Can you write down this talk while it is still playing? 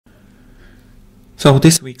So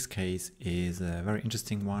this week's case is a very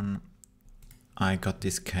interesting one. I got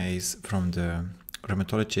this case from the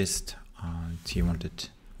rheumatologist.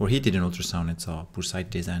 He did an ultrasound and saw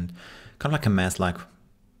bursitis and kind of like a mass-like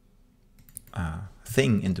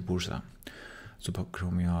thing in the bursa,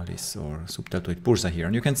 subacromialis or subdeltoid bursa here.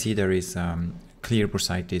 And you can see there is clear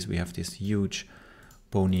bursitis. We have this huge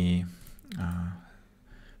bony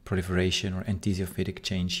proliferation or enthesiophytic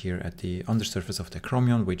change here at the undersurface of the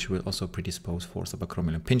acromion, which will also predispose for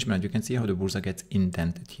subacromial impingement. You can see how the bursa gets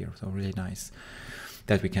indented here, so really nice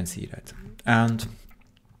that we can see that. And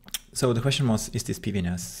so the question was, is this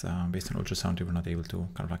PVNS? Based on ultrasound, we were not able to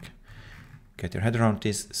kind of like get your head around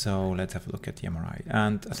this, so let's have a look at the MRI.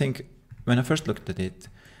 And I think when I first looked at it,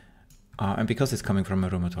 and because it's coming from a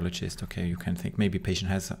rheumatologist, okay, you can think maybe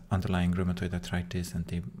patient has underlying rheumatoid arthritis and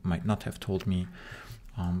they might not have told me.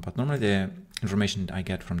 But normally the information I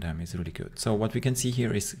get from them is really good. So what we can see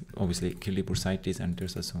here is obviously clearly bursitis, and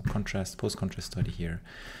there's also contrast, post-contrast study here.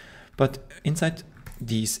 But inside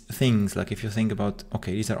these things, like if you think about,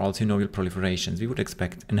 okay, these are all synovial proliferations, we would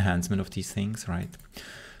expect enhancement of these things, right?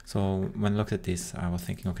 So when I looked at this, I was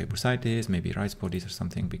thinking, okay, bursitis, maybe rice bodies or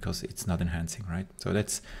something, because it's not enhancing, right? So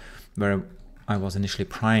that's where I was initially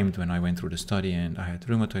primed when I went through the study, and I had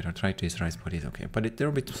rheumatoid arthritis, rice bodies, okay, but they're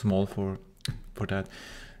a bit small for that.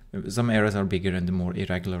 Some areas are bigger and more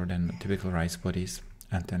irregular than typical rice bodies,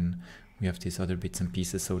 and then we have these other bits and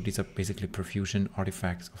pieces. So these are basically perfusion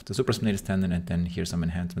artifacts of the supraspinatus tendon, and then here's some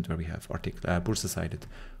enhancement where we have bursa-sided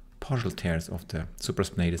partial tears of the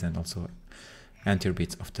supraspinatus and also anterior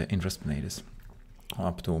bits of the infraspinatus,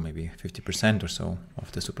 up to maybe 50% or so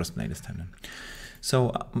of the supraspinatus tendon.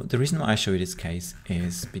 So the reason why I show you this case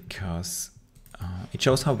is because it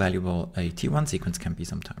shows how valuable a T1 sequence can be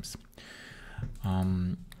sometimes.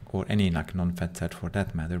 Or any like non-fat set for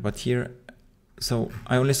that matter. But here, so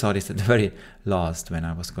I only saw this at the very last when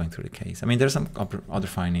I was going through the case. I mean, there's some other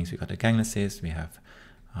findings. We got a ganglion cyst, we have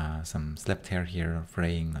some slept hair here,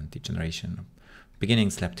 fraying and degeneration.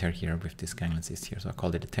 Beginning slept hair here with this ganglion cyst here, so I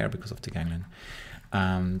called it a tear because of the ganglion,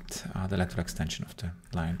 and the lateral extension of the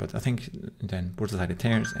line. But I think then bursa-sided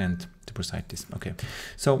tears and the bursitis. Okay,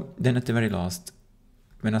 so then at the very last,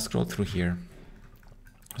 when I scroll through here,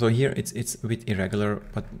 so here it's a bit irregular,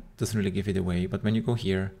 but doesn't really give it away. But when you go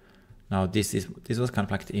here, now this was kind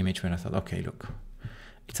of like the image where I thought, okay, look,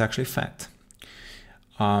 it's actually fat.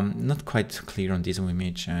 Not quite clear on this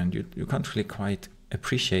image, and you can't really quite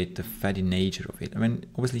appreciate the fatty nature of it. I mean,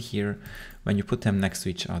 obviously here, when you put them next to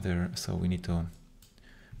each other, so we need to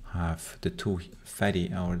have the two fatty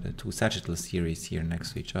or the two sagittal series here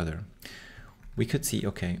next to each other. We could see,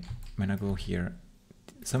 okay, when I go here,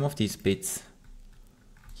 some of these bits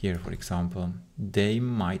here, for example, they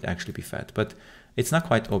might actually be fat, but it's not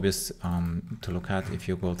quite obvious to look at. If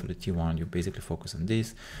you go to the T1, you basically focus on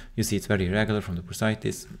this. You see it's very irregular from the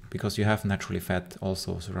bursitis because you have naturally fat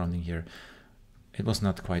also surrounding here. It was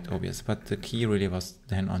not quite obvious, but the key really was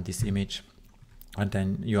then on this image, and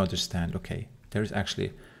then you understand, okay, there is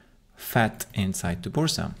actually fat inside the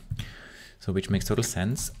bursa, so which makes total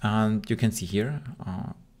sense. And you can see here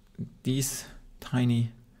these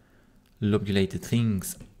tiny lobulated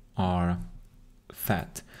things are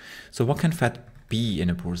fat. So what can fat be in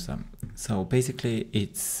a bursa? So basically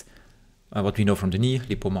it's what we know from the knee,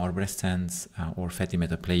 Lipoma arborescens or fatty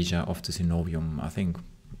metaplasia of the synovium. I think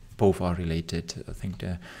both are related. I think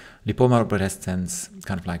the Lipoma arborescens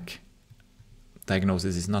kind of like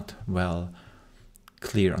diagnosis is not well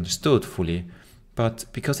clear understood fully, but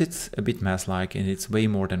because it's a bit mass-like and it's way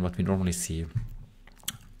more than what we normally see,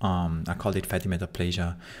 I called it fatty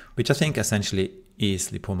metaplasia, which I think essentially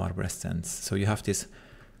is Lipoma arborescens. So you have these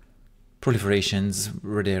proliferations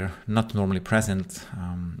where they're not normally present,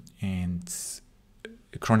 and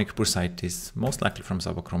chronic bursitis, most likely from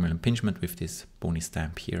subacromial impingement with this bony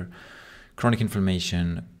stamp here, chronic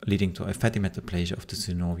inflammation leading to a fatty metaplasia of the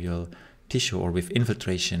synovial tissue or with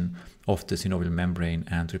infiltration of the synovial membrane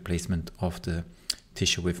and replacement of the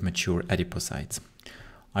tissue with mature adipocytes.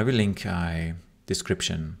 I will link a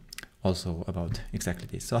description also about exactly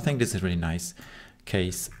this. So I think this is a really nice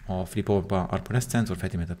case of Lipoma arborescens or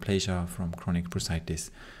fatty metaplasia from chronic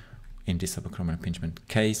bursitis in this subacromial impingement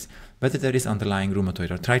case. Whether there is underlying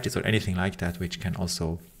rheumatoid arthritis or anything like that, which can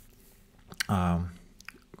also, not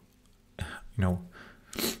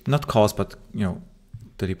cause, but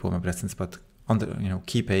the Lipoma arborescens, but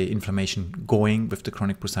keep a inflammation going with the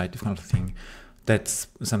chronic bursitis kind of thing. That's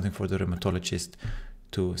something for the rheumatologist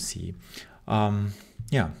to see.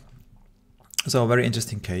 Yeah. So a very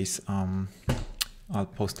interesting case. I'll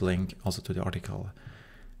post a link also to the article.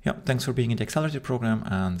 Yeah, thanks for being in the Accelerator program,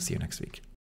 and see you next week.